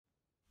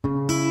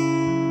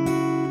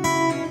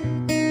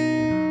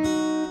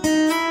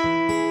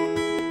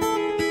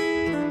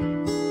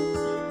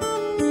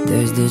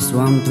There's this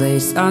one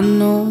place I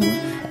know,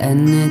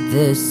 and it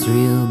is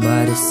real,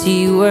 by the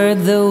sea where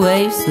the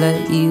waves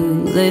let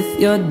you live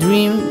your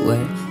dream,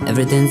 where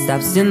everything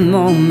stops in the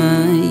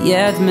moment,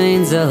 yet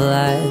remains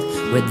alive.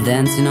 We're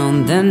dancing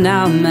on the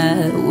now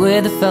mat,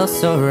 where it felt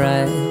so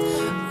right.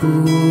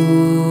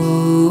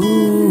 Ooh,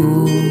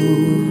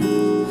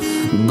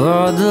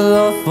 bottle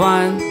of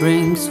wine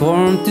brings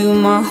warmth to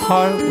my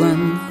heart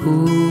when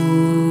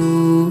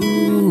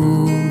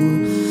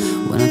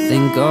I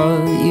think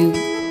of you.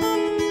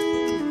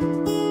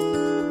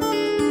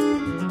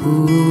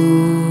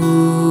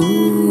 Ooh,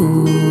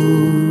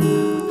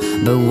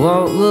 but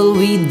what will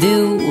we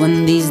do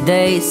when these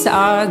days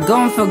are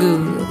gone for good?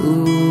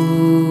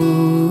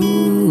 Ooh,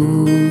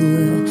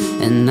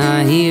 and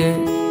I hear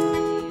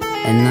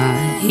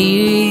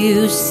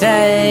you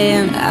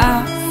saying,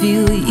 I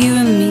feel you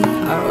and me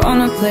are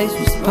on a place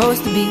we're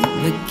supposed to be,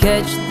 but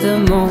catch the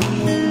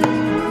moment.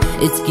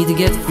 It's key to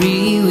get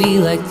free, we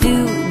like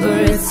two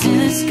birds in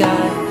the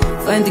sky,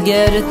 flying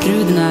together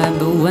through the night.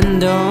 But when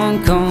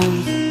dawn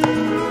comes,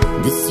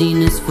 the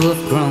scene is full of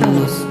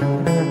crumbles.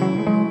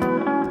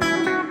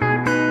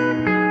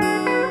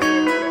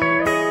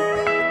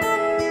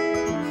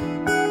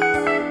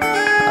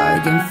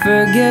 I can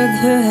forget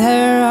her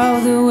hair, how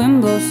the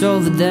wind blows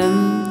over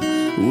them,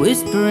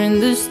 whispering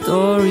the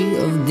story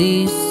of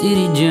these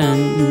city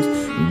gems.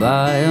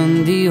 By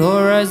on the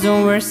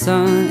horizon where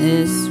sun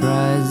is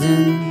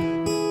rising,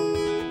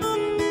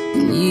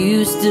 you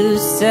used to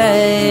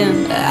say,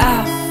 and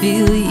I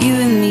feel you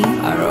and me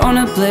are on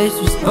a place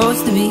we're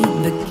supposed to be,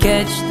 but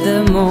catch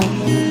the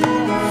moment.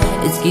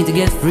 It's key to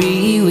get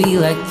free, we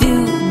like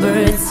two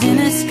birds in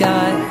the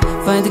sky,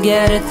 flying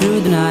together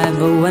through the night.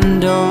 But when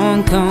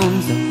dawn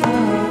comes,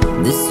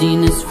 the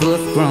scene is full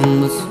of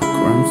crumbles,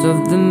 crumbs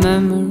of the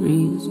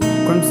memories,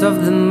 crumbs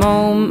of the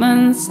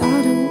moments.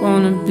 I don't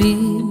wanna be,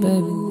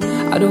 baby,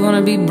 I don't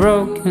wanna be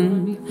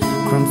broken.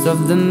 Crumbs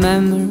of the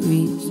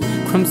memories,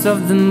 crumbs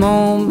of the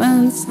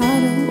moments. I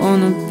don't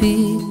wanna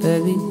be,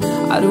 baby,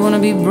 I don't wanna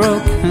be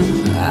broken.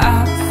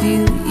 I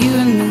feel you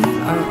and me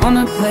are on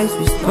a place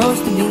we're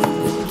supposed to be,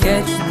 but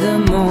catch the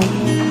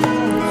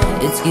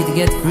moment. It's key to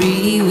get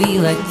free, we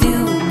like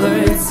two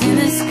birds in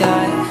the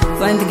sky,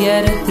 flying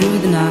together through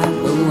the night.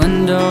 But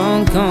when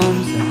dawn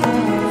comes,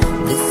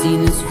 the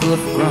scene is full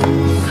of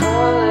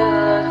crumbs.